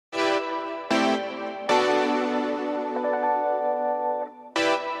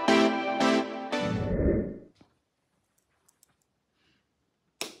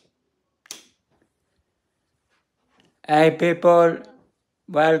Hey people,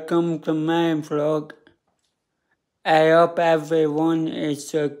 welcome to my vlog. I hope everyone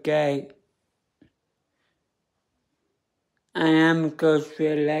is okay. I am just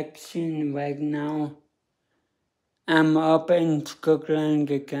relaxing right now. I'm up in Scotland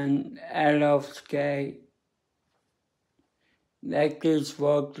again. I love Skye. Like this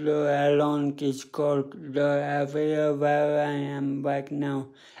walk along this corridor area where I am right now.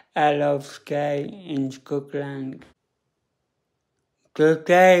 I love Skye in Scotland.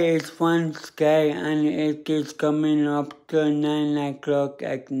 Today is Wednesday and it is coming up to 9 o'clock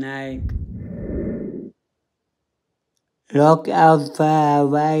at night. Look how far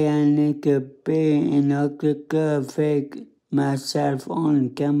away I need to be in order to fake myself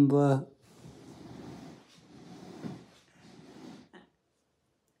on camera.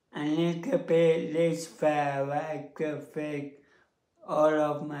 I need to be this far away to fake all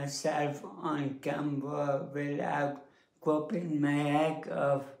of myself on camera without cropping my head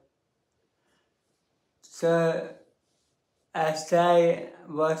off. So, as I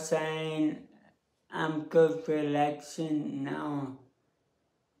was saying, I'm just relaxing now.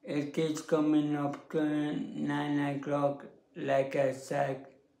 It is coming up to 9 o'clock, like I said.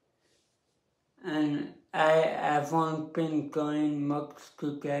 And I haven't been going much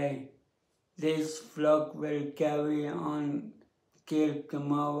today. This vlog will carry on till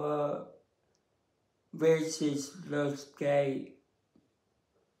tomorrow, which is last day.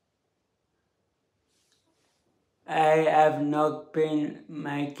 I have not been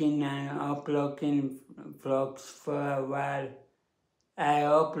making and uploading vlogs for a while. I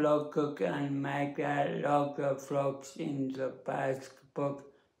uploaded and make a lot of vlogs in the past, but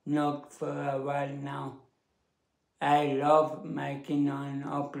not for a while now. I love making and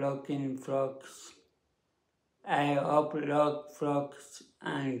uploading vlogs. I upload vlogs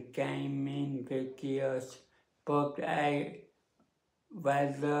and gaming videos, but I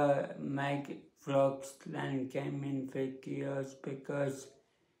rather make vlogs than gaming videos because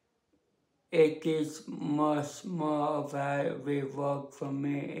it is much more of a reward for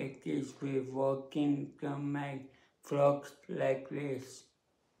me. It is rewarding to make vlogs like this.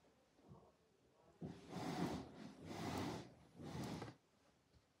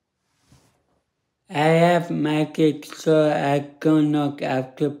 I have made it so I cannot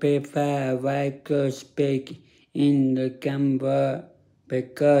have to be far away to speak in the camera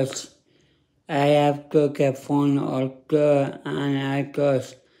because I have to get phone also and I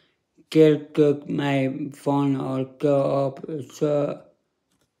just took my phone also up so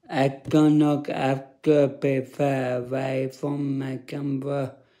I cannot have to be far away from my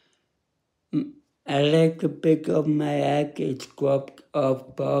camera. A little bit of my head is cropped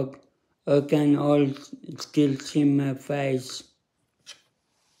off, but I can all still see my face.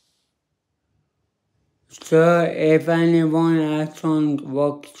 So if anyone hasn't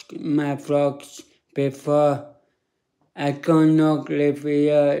watched my vlogs before, I cannot live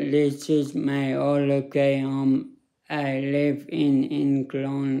here. This is my holiday home. I live in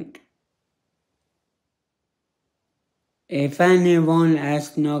England. If anyone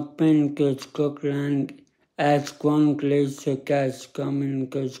has not been to Scotland, I strongly suggest coming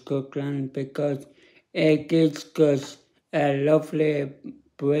to Scotland because it is just a lovely,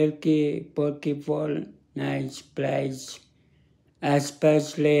 pretty, beautiful, nice place.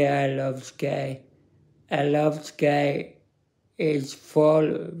 Especially I love Skye. I love Skye. It's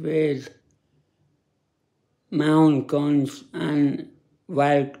full with mountains and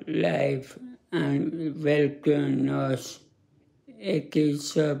wildlife and wilderness. It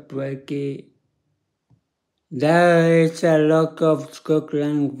is so pretty. There is a lot of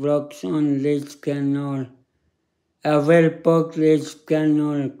Scotland vlogs on this channel. I will put this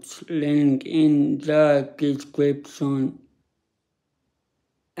channel's link in the description.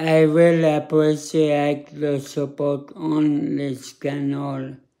 I will appreciate the support on this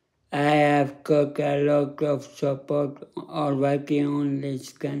channel. I have got a lot of support already on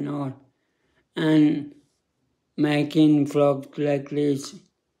this channel, and making vlogs like this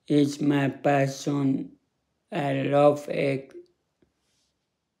is my passion. I love it.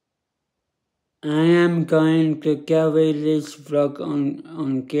 I am going to carry this vlog on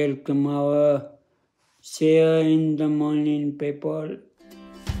until tomorrow. See you in the morning, people.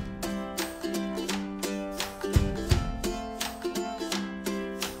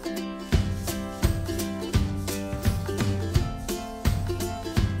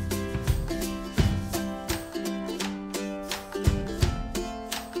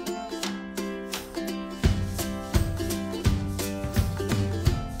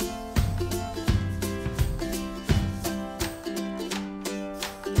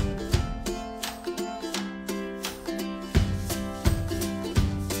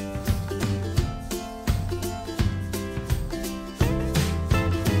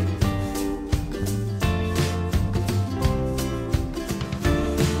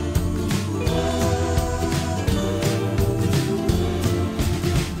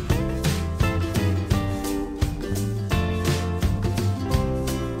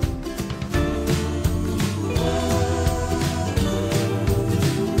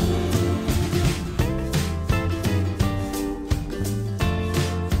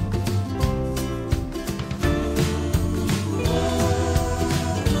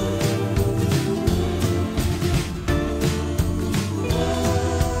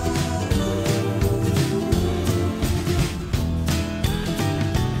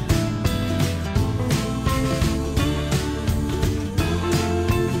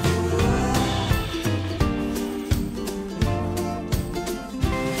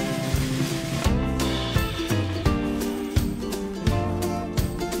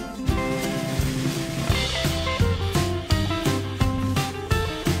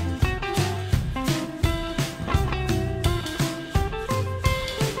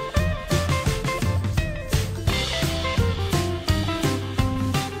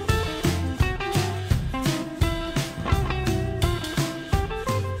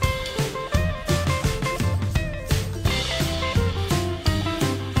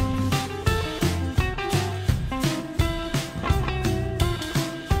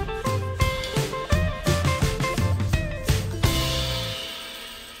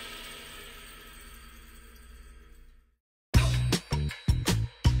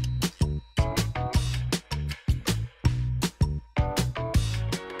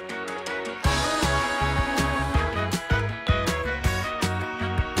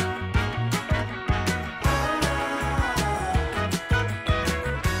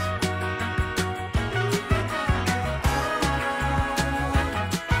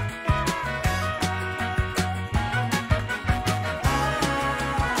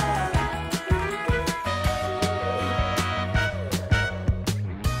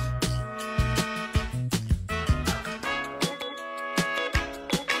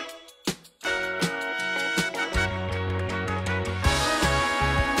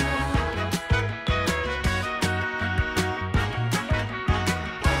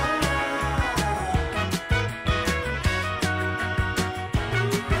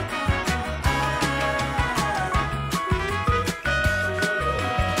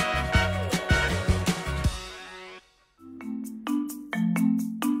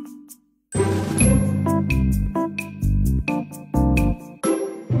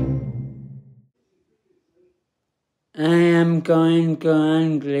 I am going to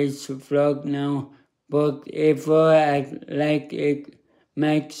English vlog now, but if I like it,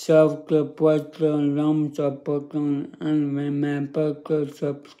 make sure to put the thumbs up button and remember to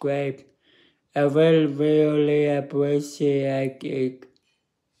subscribe. I will really appreciate it.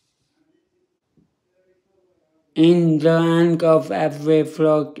 In the end of every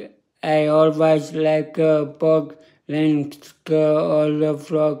vlog, I always like to put links to all the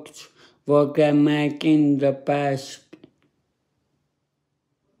vlogs what I make in the past.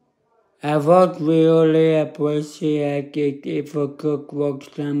 I would really appreciate it if you could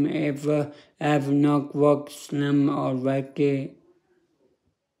watch them if you have not watched them already.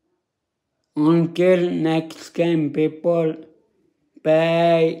 Until next time, people.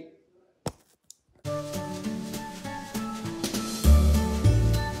 Bye.